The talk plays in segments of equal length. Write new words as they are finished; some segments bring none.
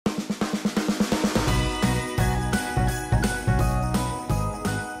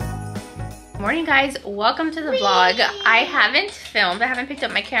Morning guys, welcome to the vlog. I haven't filmed, I haven't picked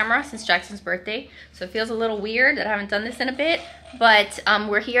up my camera since Jackson's birthday, so it feels a little weird that I haven't done this in a bit, but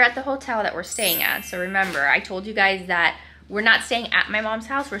we're here at the hotel that we're staying at. So remember, I told you guys that we're not staying at my mom's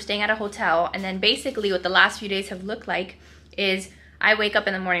house, we're staying at a hotel. And then basically what the last few days have looked like is I wake up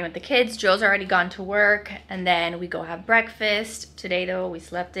in the morning with the kids, Joe's already gone to work, and then we go have breakfast. Today though, we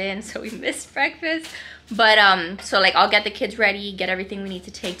slept in, so we missed breakfast. But so like I'll get the kids ready, get everything we need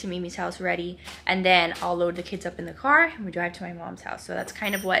to take to Mimi's house ready, and then I'll load the kids up in the car and we drive to my mom's house. So that's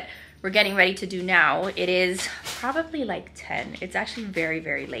kind of what we're getting ready to do now. It is probably like 10. It's actually very,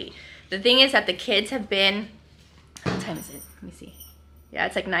 very late. The thing is that the kids have been, what time is it? Let me see. Yeah,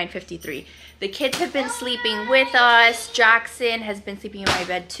 it's like 9:53. The kids have been sleeping with us. Jackson has been sleeping in my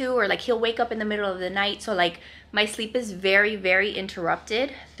bed too, or like he'll wake up in the middle of the night. So like my sleep is very, very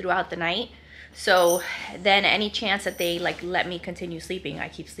interrupted throughout the night. So then any chance that they like let me continue sleeping, I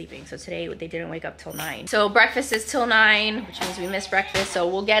keep sleeping. So today they didn't wake up till 9. So breakfast is till 9, which means we missed breakfast. So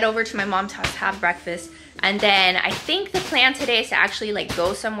we'll get over to my mom's house, have breakfast. And then I think the plan today is to actually like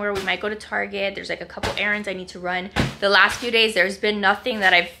go somewhere. We might go to Target. There's like a couple errands I need to run. The last few days, there's been nothing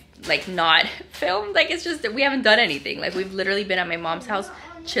that I've like not filmed. Like it's just that we haven't done anything. Like we've literally been at my mom's house,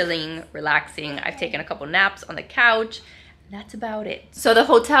 chilling, relaxing. I've taken a couple naps on the couch. That's about it. So the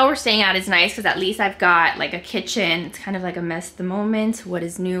hotel we're staying at is nice because at least I've got like a kitchen. It's kind of like a mess at the moment, what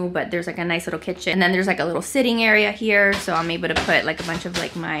is new, but there's like a nice little kitchen. And then there's like a little sitting area here. So I'm able to put like a bunch of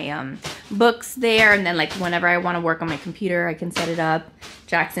like my books there. And then like whenever I want to work on my computer, I can set it up.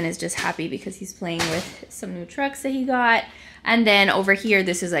 Jackson is just happy because he's playing with some new trucks that he got. And then over here,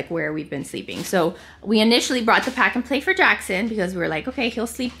 this is like where we've been sleeping. So we initially brought the pack and play for Jackson because we were like, okay, he'll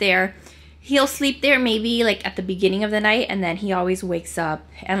sleep there. He'll sleep there maybe like at the beginning of the night, and then he always wakes up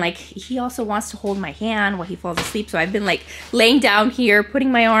and like he also wants to hold my hand while he falls asleep. So I've been like laying down here,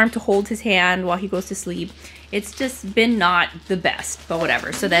 putting my arm to hold his hand while he goes to sleep. It's just been not the best, but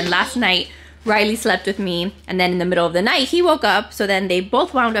whatever. So then last night, Riley slept with me, and then in the middle of the night, he woke up. So then they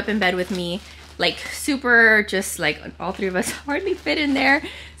both wound up in bed with me, like super, just like all three of us hardly fit in there.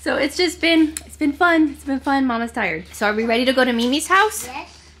 So it's been fun. It's been fun. Mama's tired. So are we ready to go to Mimi's house?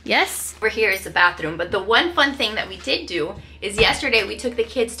 Yes. Yes? Over here is the bathroom, but the one fun thing that we did do is yesterday we took the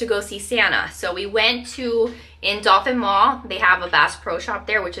kids to go see Santa. So we went to, in Dolphin Mall, they have a Bass Pro Shop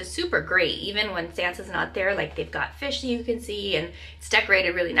there, which is super great. Even when Santa's not there, like they've got fish that you can see and it's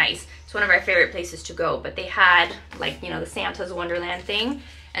decorated really nice. It's one of our favorite places to go, but they had like, you know, the Santa's Wonderland thing.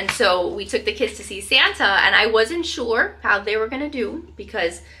 And so we took the kids to see Santa, and I wasn't sure how they were gonna do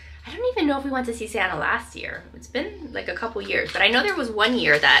because I don't even know if we went to see Santa last year. It's been like a couple years, but I know there was one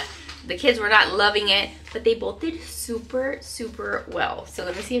year that the kids were not loving it, but they both did super, super well. So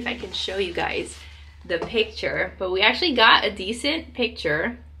let me see if I can show you guys the picture. But we actually got a decent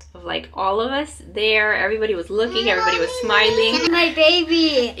picture of like all of us there. Everybody was looking, everybody was smiling. My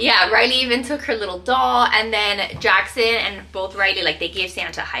baby. Yeah, Riley even took her little doll, and then Jackson and both Riley, like they gave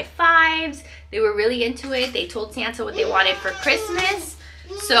Santa high fives. They were really into it. They told Santa what they wanted for Christmas.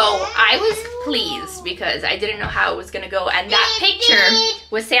 So I was pleased because I didn't know how it was gonna go, and that picture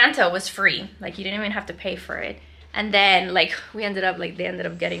with Santa was free. Like you didn't even have to pay for it. And then like we ended up like they ended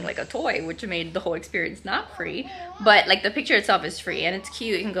up getting like a toy, which made the whole experience not free. But like the picture itself is free and it's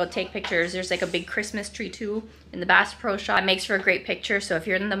cute. You can go take pictures. There's like a big Christmas tree too in the Bass Pro Shop. It makes for a great picture. So if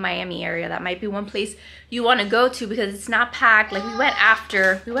you're in the Miami area, that might be one place you want to go to because it's not packed. Like we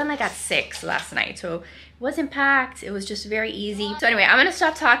went like at 6 last night. So wasn't packed. It was just very easy. So anyway, I'm gonna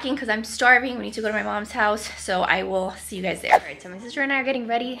stop talking because I'm starving. We need to go to my mom's house, so I will see you guys there. All right, so my sister and I are getting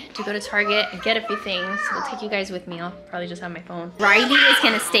ready to go to Target and get a few things. We'll take you guys with me. I'll probably just have my phone. Riley is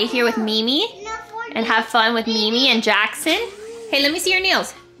gonna stay here with Mimi and have fun with Mimi and Jackson. Hey, let me see your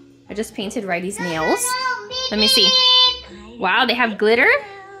nails. I just painted Riley's nails. Let me see. Wow, they have glitter.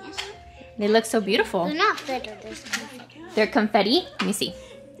 They look so beautiful. They're not glitter, they're confetti. They're confetti. Let me see.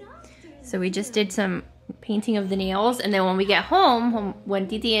 So we just did some painting of the nails, and then when we get home, when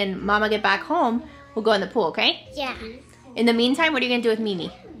Titi and Mama get back home, we'll go in the pool, okay? Yeah. In the meantime, what are you gonna do with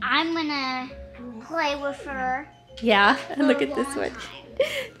Mimi? I'm gonna play with her. Yeah, look at this one.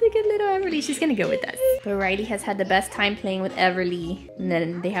 Look at little Everly, she's gonna go with us. But Riley has had the best time playing with Everly, and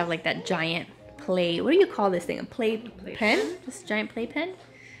then they have like that giant play, what do you call this thing? A play pen? Just a giant play pen?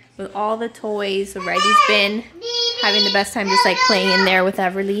 With all the toys. So Riley's been having the best time just like playing in there with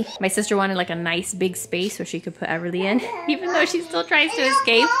Everly. My sister wanted like a nice big space so she could put Everly in, even though she still tries to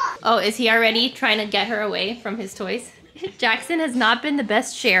escape. Oh, is he already trying to get her away from his toys? Jackson has not been the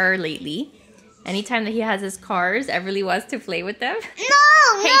best sharer lately. Anytime that he has his cars, Everly wants to play with them.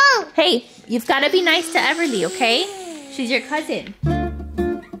 No! Hey, you've got to be nice to Everly, okay? She's your cousin.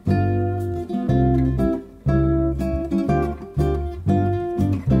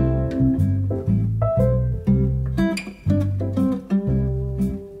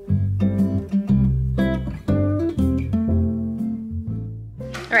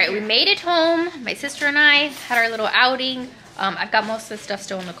 right, we made it home. My sister and I had our little outing. I've got most of the stuff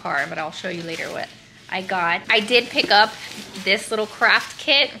still in the car, but I'll show you later what I got. I did pick up this little craft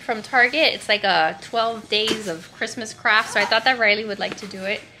kit from Target. It's like a 12 days of Christmas craft, so I thought that Riley would like to do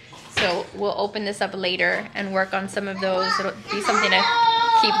it. So we'll open this up later and work on some of those. It'll be something to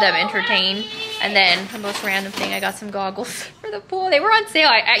keep them entertained. And then the most random thing, I got some goggles for the pool. They were on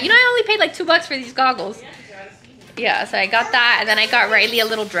sale. You know, I only paid like $2 for these goggles. Yeah, so I got that, and then I got Riley a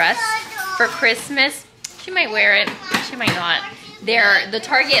little dress for Christmas. She might wear it, she might not. The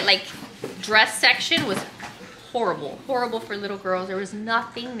Target like dress section was horrible for little girls. There was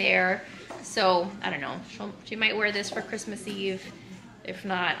nothing there, so I don't know. She might wear this for Christmas Eve. If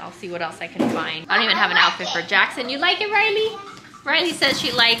not, I'll see what else I can find. I don't even have an outfit for Jackson. You like it, Riley? Riley says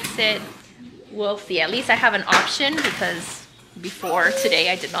she likes it. We'll see. At least I have an option because before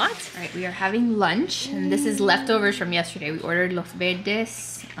today I did not. All right, we are having lunch, and this is leftovers from yesterday. We ordered Los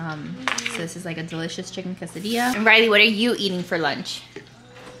Verdes. So this is like a delicious chicken quesadilla. And Riley, what are you eating for lunch?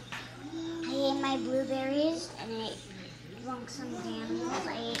 I ate my blueberries and I drunk some Danimals.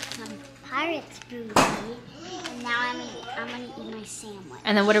 I ate some Pirates blueberry, and now I'm gonna eat my sandwich.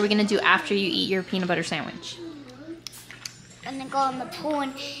 And then what are we gonna do after you eat your peanut butter sandwich? I'm gonna go in the pool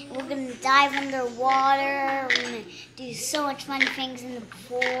and we're gonna dive underwater. We're gonna do so much fun things in the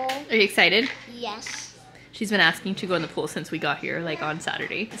pool. Are you excited? Yes. She's been asking to go in the pool since we got here, like on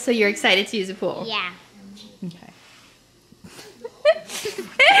Saturday. So you're excited to use the pool? Yeah. Okay.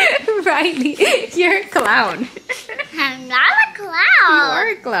 Riley, you're a clown. I'm not a clown. You are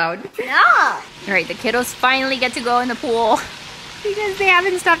a clown. No. All right, the kiddos finally get to go in the pool because they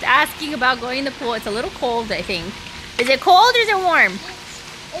haven't stopped asking about going in the pool. It's a little cold, I think. Is it cold or is it warm?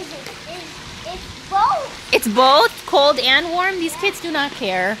 It's both. It's both cold and warm? These kids do not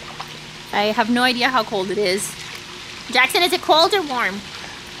care. I have no idea how cold it is. Jackson, is it cold or warm?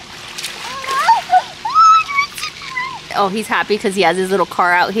 Oh, he's happy because he has his little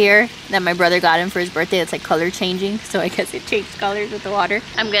car out here that my brother got him for his birthday. It's like color changing, so I guess it changed colors with the water.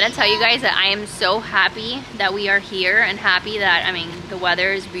 I'm gonna tell you guys that I am so happy that we are here and happy that, I mean, the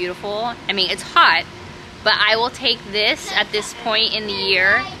weather is beautiful. I mean, it's hot, but I will take this at this point in the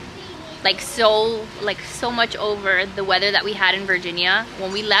year like so much over the weather that we had in Virginia.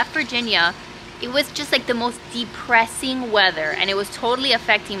 When we left Virginia, it was just like the most depressing weather, and it was totally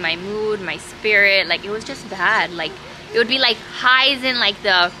affecting my mood, my spirit. Like, it was just bad. Like, it would be like highs in like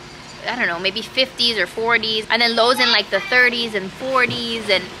the, I don't know, maybe 50s or 40s, and then lows in like the 30s and 40s,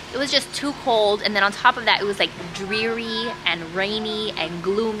 and it was just too cold. And then on top of that, it was like dreary and rainy and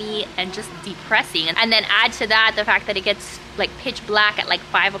gloomy and just depressing. And then add to that the fact that it gets like pitch black at like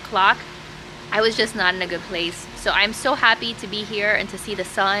 5 o'clock. I was just not in a good place. So I'm so happy to be here and to see the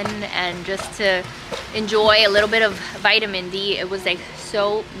sun and just to enjoy a little bit of vitamin D. It was like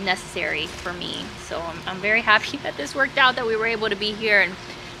so necessary for me. So I'm very happy that this worked out, that we were able to be here and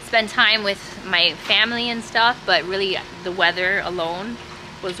spend time with my family and stuff. But really, the weather alone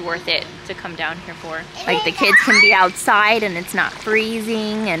was worth it to come down here for. Like, the kids can be outside and it's not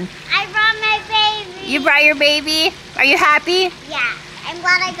freezing. And I brought my baby. You brought your baby? Are you happy? Yeah. I'm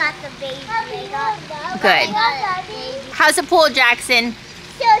glad I got the baby. Good. How's the pool, Jackson?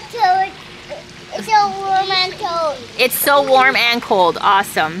 It's so warm and cold. It's so warm and cold.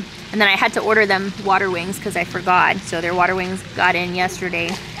 Awesome. And then I had to order them water wings because I forgot. So their water wings got in yesterday.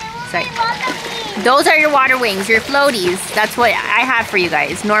 So those are your water wings, your floaties. That's what I have for you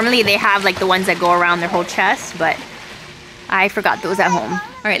guys. Normally they have like the ones that go around their whole chest, but I forgot those at home.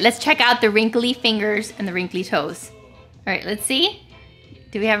 All right, let's check out the wrinkly fingers and the wrinkly toes. All right, let's see.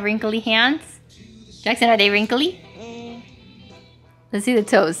 Do we have wrinkly hands? Jackson, are they wrinkly? Let's see the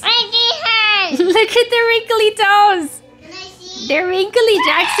toes. Wrinkly hands. Look at the wrinkly toes. Can I see? They're wrinkly,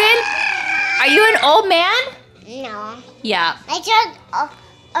 Jackson. Are you an old man? No. Yeah. I just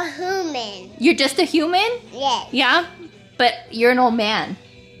a human. You're just a human? Yes. Yeah? But you're an old man.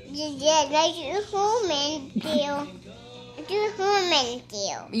 Yeah, like a human deal. Do human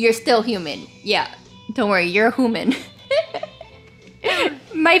deal. You're still human. Yeah. Don't worry, you're a human.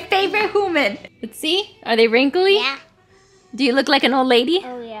 My favorite human. Let's see. Are they wrinkly? Yeah. Do you look like an old lady?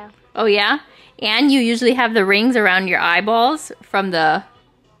 Oh yeah. Oh yeah? And you usually have the rings around your eyeballs from the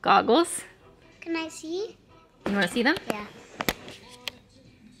goggles. Can I see? You want to see them? Yeah.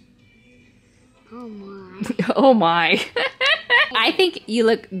 Oh my. Oh my. I think you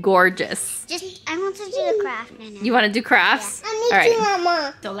look gorgeous. Just, I want to do the craft right now. You want to do crafts? Yeah. I need All right. to,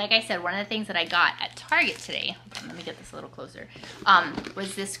 Mama. So like I said, one of the things that I got at Target today, hold on, let me get this a little closer,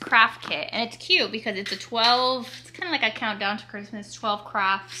 was this craft kit. And it's cute because it's a 12, it's kind of like a countdown to Christmas, 12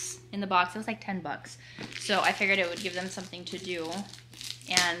 crafts in the box. It was like 10 bucks. So I figured it would give them something to do.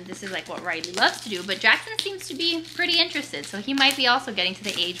 And this is like what Riley loves to do, but Jackson seems to be pretty interested. So he might be also getting to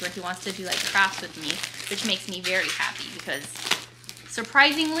the age where he wants to do like crafts with me, which makes me very happy because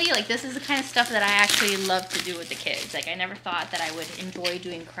surprisingly, like this is the kind of stuff that I actually love to do with the kids. Like I never thought that I would enjoy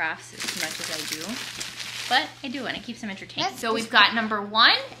doing crafts as much as I do, but I do, and it keeps them entertained. So we've got number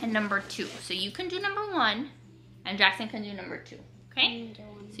 1 and number 2. So you can do number 1 and Jackson can do number 2, okay?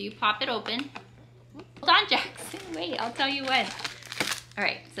 So you pop it open. Hold on, Jackson, wait, I'll tell you when. All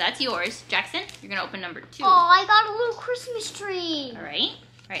right, so that's yours. Jackson, you're gonna open number 2. Oh, I got a little Christmas tree. All right,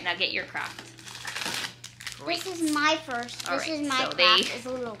 now get your craft. Great. This is my first. All this right, is my so craft. they It's a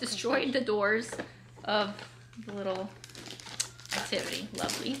little destroyed the doors of the little activity.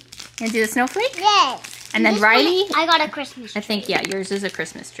 Lovely. You gonna do the snowflake? Yes. And then Riley, I got a Christmas tree. I think, yeah, yours is a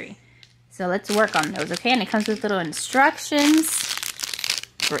Christmas tree. So let's work on those, okay? And it comes with little instructions.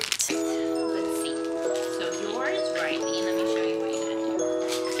 Great. Let's see. So yours, Riley, let me show you what you gotta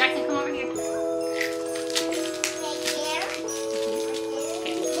do. Jackson, come over here.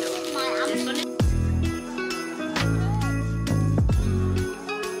 Okay, so this one is...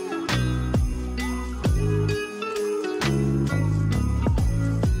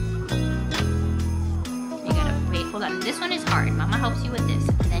 You gotta, wait, hold on. This one is hard. Mama helps you with this,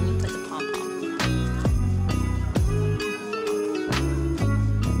 and then you put the pom-pom.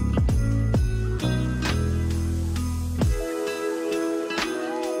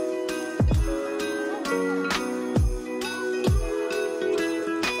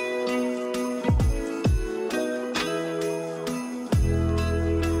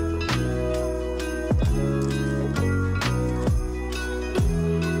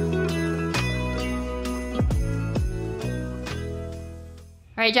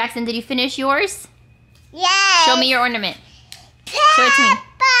 All right, Jackson, did you finish yours? Yes. Show me your ornament. Show it to me.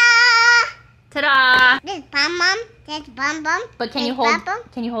 Ta-da! This bum bum. This bum bum. But can you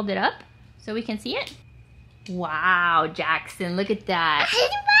hold it up so we can see it? Wow, Jackson, look at that.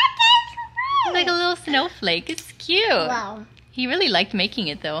 It's like a little snowflake. It's cute. Wow. He really liked making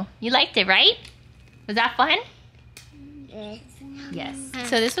it though. You liked it, right? Was that fun? Yes. Yes.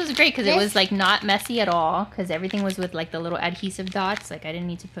 So this was great because it was like not messy at all because everything was with like the little adhesive dots. Like I didn't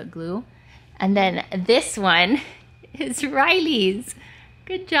need to put glue. And then this one is Riley's.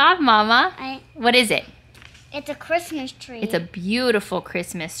 Good job, Mama. What is it? It's a Christmas tree. It's a beautiful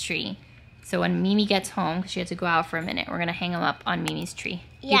Christmas tree. So when Mimi gets home, because she had to go out for a minute, we're going to hang them up on Mimi's tree.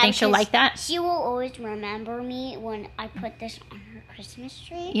 Do you think she'll like that? She will always remember me when I put this on her Christmas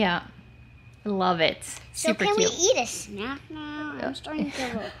tree. Yeah. I love it. Super cute. So can we eat a snack now? I'm starting to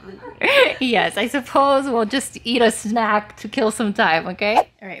get a little hungry. Yes, I suppose we'll just eat a snack to kill some time, okay?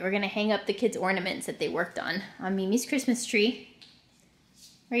 All right, we're going to hang up the kids' ornaments that they worked on Mimi's Christmas tree.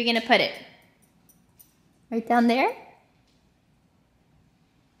 Where are you going to put it? Right down there?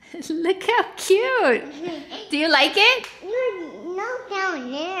 Look how cute. Do you like it? No, down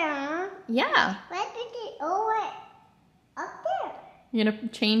there. Yeah. Why did it always up there? You're going to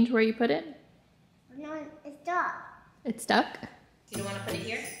change where you put it? No, it's stuck. It's stuck? You don't want to put it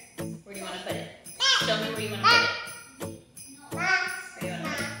here? Where do you want to put it? Show me where you want to put it. Where do you want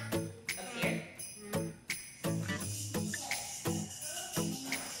to put it? Up here?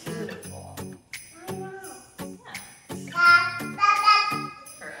 Beautiful. I know.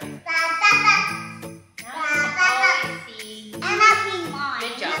 Perfect. Now you can always see. I'm not being mine.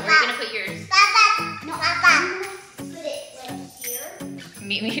 Good job. Where are you going to put yours? No, I'm gonna put it right here.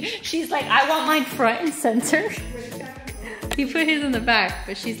 Mimi, she's like, I want mine front and center. He put his in the back,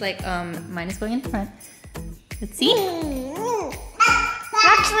 but she's like, mine is going in front. Let's see.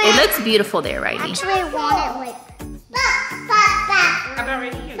 Actually, It looks beautiful there, Riley. actually, I want it like. How about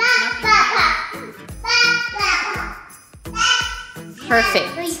right here? Perfect.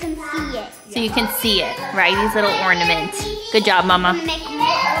 So you can see it. So you can see it. Riley's little ornament. Good job, I'm Mama. gonna make more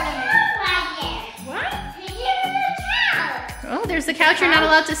ornaments right there. What? Couch. Oh, there's the couch you're not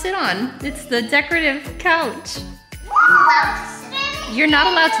allowed to sit on. It's the decorative couch. You're not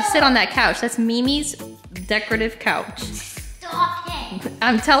allowed to sit on that couch. That's Mimi's decorative couch. Stop it.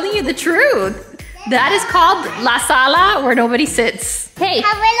 I'm telling you the truth. That is called La Sala, where nobody sits. Hey,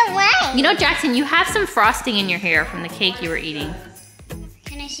 I went away. you know, Jackson, you have some frosting in your hair from the cake you were eating.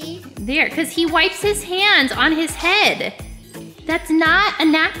 Can I see? There, because he wipes his hands on his head. That's not a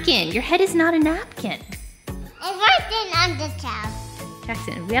napkin. Your head is not a napkin. It's right on the couch.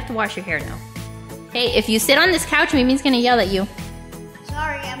 Jackson, we have to wash your hair now. Hey, if you sit on this couch, Mimi's gonna yell at you.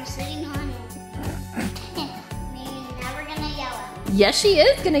 Sorry, I'm sitting on it. Maybe never gonna yell at me. Yes, she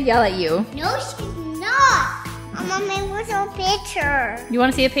is gonna yell at you. No, she's not. I'm gonna make a little picture. You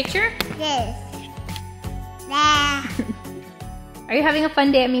wanna see a picture? This. That. All Are you having a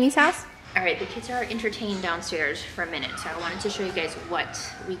fun day at Mimi's house? All right, the kids are entertained downstairs for a minute, so I wanted to show you guys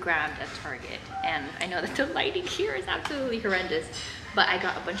what we grabbed at Target. And I know that the lighting here is absolutely horrendous, but I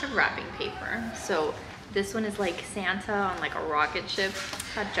got a bunch of wrapping paper. So this one is like Santa on like a rocket ship.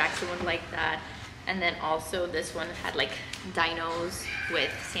 I thought Jackson would like that. And then also this one had like dinos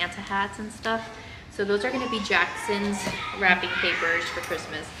with Santa hats and stuff. So those are gonna be Jackson's wrapping papers for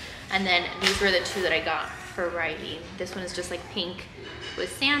Christmas. And then these were the two that I got for Riley. This one is just like pink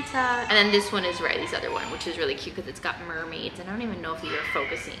with Santa. And then this one is Riley's other one, which is really cute because it's got mermaids. And I don't even know if you're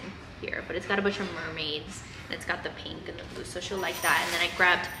focusing here, but it's got a bunch of mermaids and it's got the pink and the blue, so she'll like that. And then I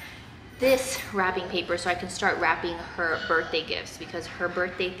grabbed this wrapping paper so I can start wrapping her birthday gifts, because her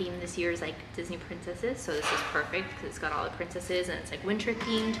birthday theme this year is like Disney princesses. So this is perfect because it's got all the princesses and it's like winter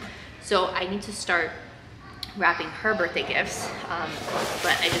themed. So I need to start wrapping her birthday gifts,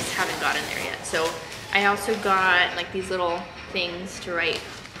 but I just haven't gotten there yet. So I also got like these little things to write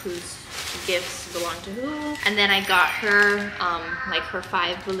whose gifts belong to who. And then I got her like her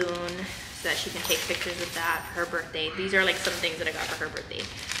 5 balloon so that she can take pictures with that for her birthday. These are like some things that I got for her birthday.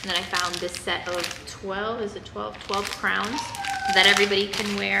 And then I found this set of 12, is it 12? 12 crowns that everybody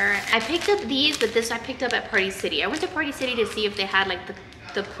can wear. I picked up these, but this I picked up at Party City. I went to Party City to see if they had like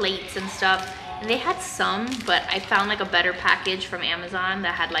the plates and stuff. And they had some, but I found like a better package from Amazon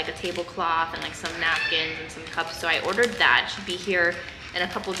that had like a tablecloth and like some napkins and some cups. So I ordered that. It should be here in a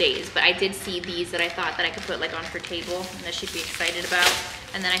couple days. But I did see these that I thought that I could put like on her table and that she'd be excited about.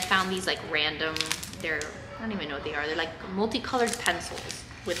 And then I found these like random, I don't even know what they are. They're like multicolored pencils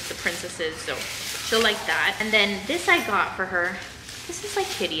with the princesses. So she'll like that. And then this I got for her. This is like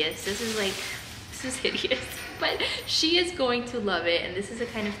hideous. This is hideous. But she is going to love it. And this is the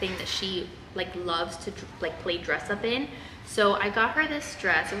kind of thing that she like loves to like play dress up in. So I got her this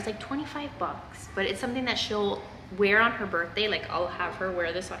dress. It was like 25 bucks, but it's something that she'll wear on her birthday. Like I'll have her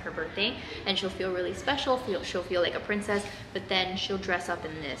wear this on her birthday and she'll feel really special. She'll feel like a princess, but then she'll dress up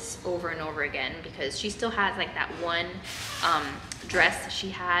in this over and over again because she still has like that one dress that she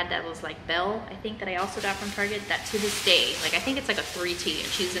had that was like Belle, I think, that I also got from Target, that to this day, like I think it's like a 3T and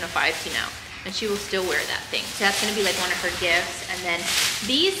she's in a 5T now. And she will still wear that thing. So that's gonna be like one of her gifts. And then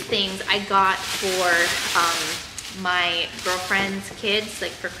these things I got for my girlfriend's kids,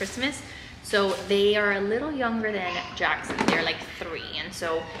 like for Christmas. So they are a little younger than Jackson. They're like 3. And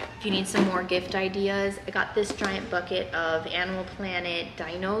so if you need some more gift ideas, I got this giant bucket of Animal Planet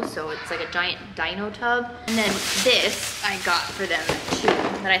dinos. So it's like a giant dino tub. And then this I got for them too,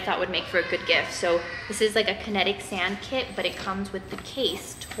 that I thought would make for a good gift. So this is like a kinetic sand kit, but it comes with the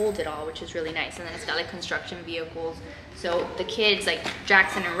case to hold it all, which is really nice. And then it's got like construction vehicles. So the kids, like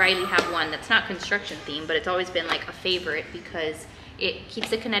Jackson and Riley, have one that's not construction themed, but it's always been like a favorite because it keeps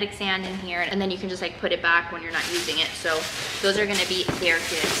the kinetic sand in here, and then you can just like put it back when you're not using it. So those are gonna be their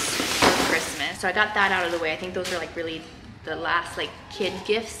gifts for Christmas. So I got that out of the way. I think those are like really the last like kid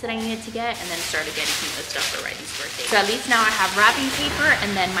gifts that I needed to get, and then started getting some of the stuff for Riley's birthday. So at least now I have wrapping paper,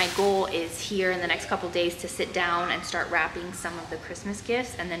 and then my goal is here in the next couple days to sit down and start wrapping some of the Christmas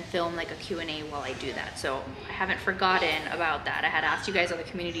gifts and then film like a Q&A while I do that. So I haven't forgotten about that. I had asked you guys on the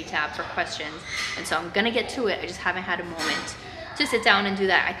community tab for questions, and so I'm gonna get to it. I just haven't had a moment to sit down and do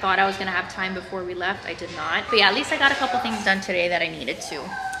that. I thought I was gonna have time before we left. I did not. But yeah, at least I got a couple things done today that I needed to.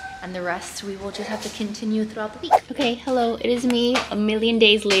 And the rest we will just have to continue throughout the week. Okay, hello, it is me a million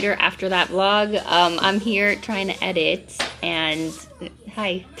days later after that vlog. I'm here trying to edit, and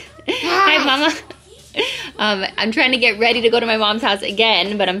hi. Hi, mama. I'm trying to get ready to go to my mom's house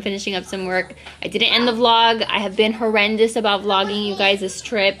again, but I'm finishing up some work. I didn't end the vlog. I have been horrendous about vlogging you guys this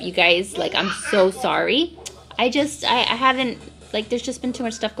trip. You guys, like, I'm so sorry. I haven't, like, there's just been too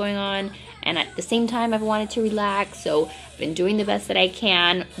much stuff going on, and at the same time I've wanted to relax, so I've been doing the best that I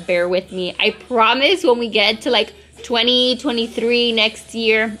can. Bear with me. I promise when we get to like 2023 next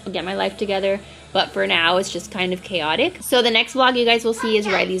year, I'll get my life together, but for now it's just kind of chaotic. So the next vlog you guys will see is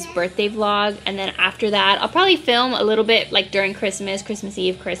Riley's birthday vlog, and then after that I'll probably film a little bit like during Christmas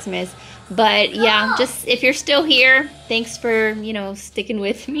Eve, Christmas. But yeah, just if you're still here, thanks for, you know, sticking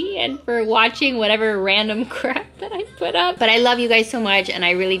with me and for watching whatever random crap that I put up. But I love you guys so much, and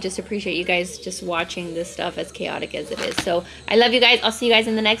I really just appreciate you guys just watching this stuff, as chaotic as it is. So I love you guys. I'll see you guys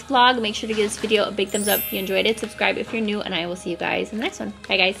in the next vlog. Make sure to give this video a big thumbs up if you enjoyed it. Subscribe if you're new, and I will see you guys in the next one.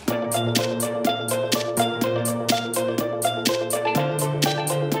 Bye, guys.